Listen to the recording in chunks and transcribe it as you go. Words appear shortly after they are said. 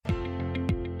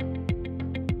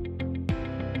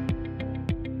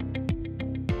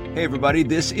Hey everybody,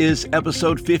 this is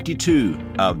episode 52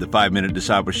 of the 5-Minute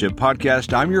Discipleship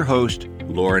Podcast. I'm your host,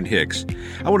 Lauren Hicks.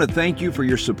 I want to thank you for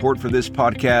your support for this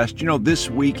podcast. You know, this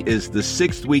week is the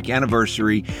 6th week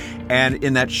anniversary, and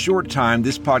in that short time,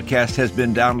 this podcast has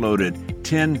been downloaded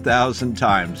 10,000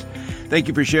 times. Thank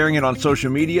you for sharing it on social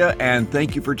media, and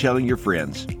thank you for telling your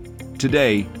friends.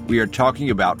 Today, we are talking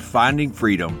about finding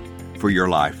freedom for your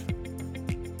life.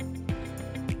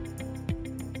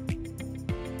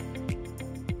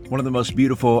 One of the most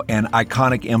beautiful and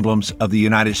iconic emblems of the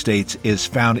United States is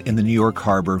found in the New York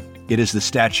Harbor. It is the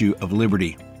Statue of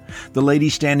Liberty. The lady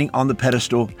standing on the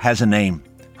pedestal has a name.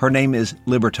 Her name is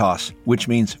Libertas, which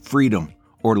means freedom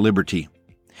or liberty.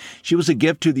 She was a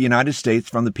gift to the United States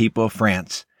from the people of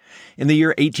France. In the year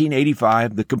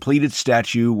 1885, the completed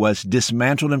statue was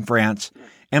dismantled in France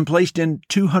and placed in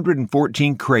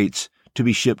 214 crates to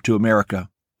be shipped to America.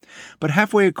 But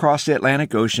halfway across the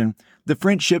Atlantic Ocean, the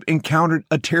French ship encountered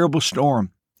a terrible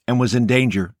storm and was in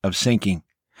danger of sinking.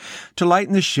 To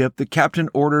lighten the ship, the captain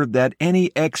ordered that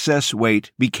any excess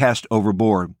weight be cast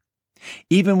overboard.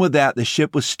 Even with that, the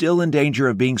ship was still in danger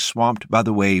of being swamped by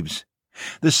the waves.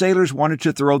 The sailors wanted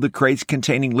to throw the crates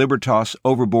containing Libertas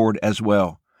overboard as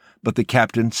well, but the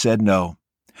captain said no.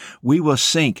 We will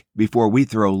sink before we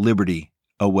throw liberty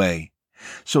away.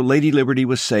 So Lady Liberty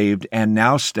was saved and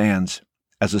now stands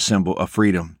as a symbol of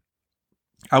freedom.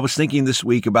 I was thinking this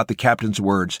week about the captain's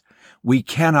words, we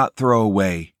cannot throw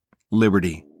away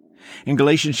liberty. In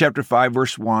Galatians chapter 5,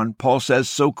 verse 1, Paul says,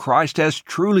 so Christ has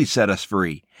truly set us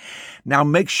free. Now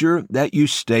make sure that you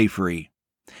stay free.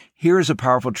 Here is a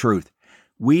powerful truth.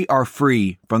 We are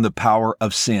free from the power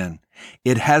of sin.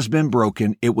 It has been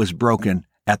broken. It was broken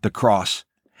at the cross.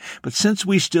 But since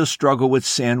we still struggle with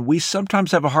sin, we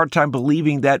sometimes have a hard time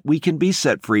believing that we can be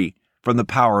set free from the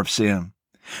power of sin.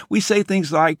 We say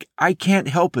things like, I can't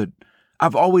help it.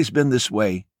 I've always been this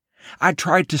way. I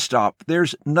tried to stop.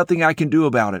 There's nothing I can do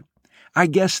about it. I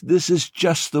guess this is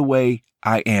just the way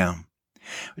I am.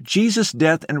 Jesus'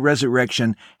 death and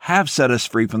resurrection have set us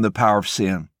free from the power of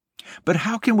sin. But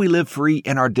how can we live free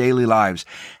in our daily lives?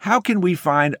 How can we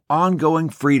find ongoing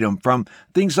freedom from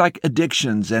things like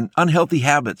addictions and unhealthy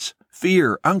habits,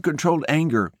 fear, uncontrolled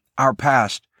anger, our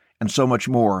past, and so much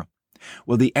more?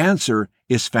 Well, the answer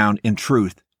is found in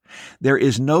truth. There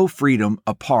is no freedom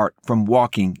apart from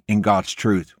walking in God's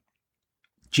truth.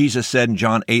 Jesus said in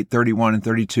John 8:31 and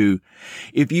 32,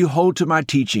 if you hold to my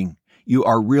teaching, you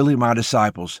are really my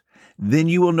disciples. Then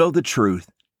you will know the truth,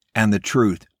 and the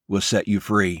truth will set you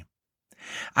free.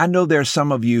 I know there are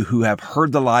some of you who have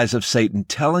heard the lies of Satan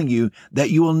telling you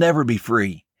that you will never be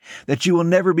free, that you will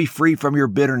never be free from your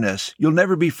bitterness. You'll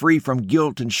never be free from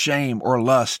guilt and shame or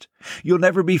lust. You'll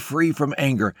never be free from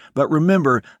anger. But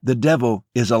remember, the devil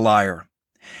is a liar.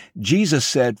 Jesus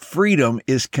said freedom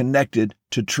is connected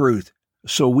to truth.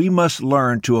 So we must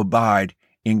learn to abide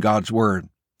in God's word.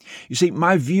 You see,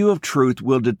 my view of truth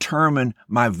will determine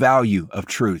my value of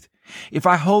truth. If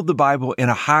I hold the Bible in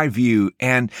a high view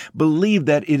and believe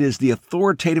that it is the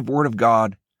authoritative word of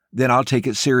God, then I'll take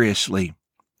it seriously.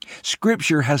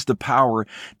 Scripture has the power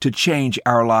to change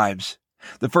our lives.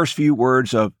 The first few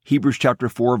words of Hebrews chapter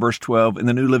 4, verse 12 in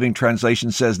the New Living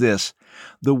Translation says this,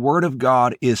 the word of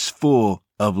God is full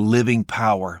of living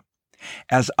power.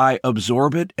 As I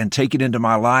absorb it and take it into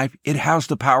my life, it has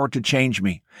the power to change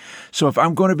me. So if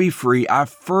I'm going to be free, I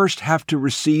first have to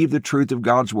receive the truth of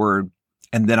God's word,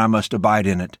 and then I must abide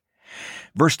in it.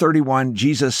 Verse 31,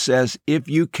 Jesus says, if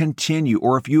you continue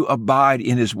or if you abide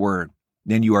in his word,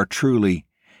 then you are truly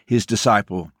his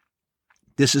disciple.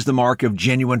 This is the mark of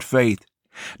genuine faith,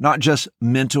 not just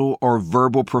mental or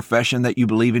verbal profession that you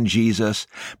believe in Jesus,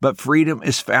 but freedom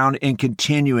is found in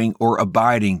continuing or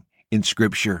abiding in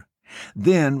Scripture.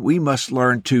 Then we must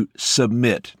learn to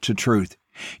submit to truth.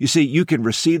 You see, you can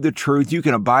receive the truth, you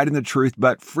can abide in the truth,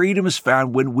 but freedom is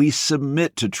found when we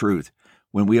submit to truth,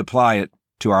 when we apply it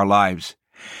to our lives.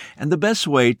 And the best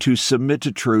way to submit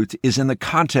to truth is in the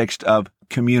context of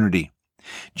community.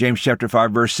 James chapter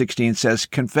 5, verse 16 says,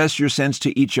 confess your sins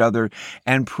to each other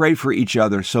and pray for each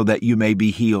other so that you may be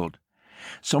healed.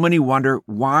 So many wonder,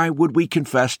 why would we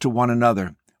confess to one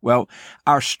another? Well,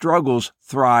 our struggles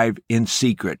thrive in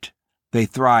secret. They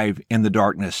thrive in the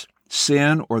darkness.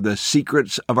 Sin or the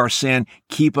secrets of our sin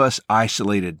keep us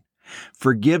isolated.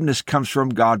 Forgiveness comes from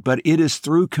God, but it is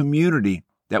through community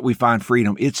that we find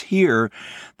freedom. It's here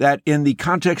that in the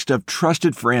context of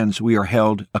trusted friends, we are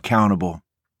held accountable.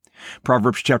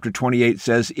 Proverbs chapter 28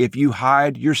 says, if you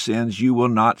hide your sins, you will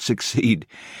not succeed.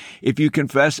 If you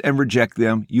confess and reject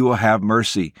them, you will have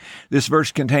mercy. This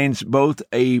verse contains both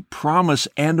a promise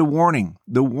and a warning.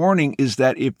 The warning is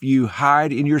that if you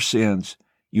hide in your sins,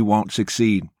 you won't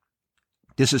succeed.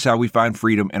 This is how we find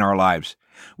freedom in our lives.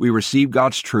 We receive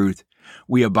God's truth,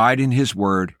 we abide in His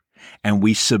Word, and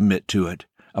we submit to it.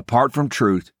 Apart from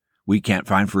truth, we can't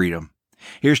find freedom.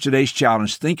 Here's today's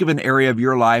challenge. Think of an area of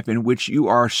your life in which you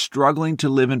are struggling to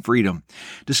live in freedom.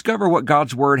 Discover what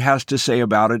God's Word has to say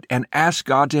about it and ask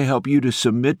God to help you to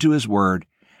submit to His Word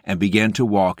and begin to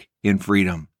walk in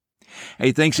freedom.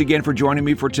 Hey, thanks again for joining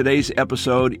me for today's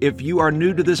episode. If you are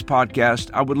new to this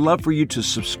podcast, I would love for you to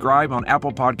subscribe on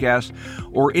Apple Podcasts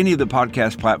or any of the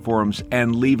podcast platforms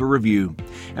and leave a review.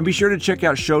 And be sure to check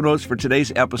out show notes for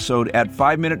today's episode at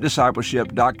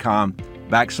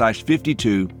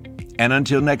 5minutediscipleship.com/52. And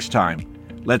until next time,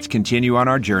 let's continue on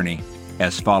our journey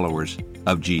as followers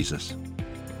of Jesus.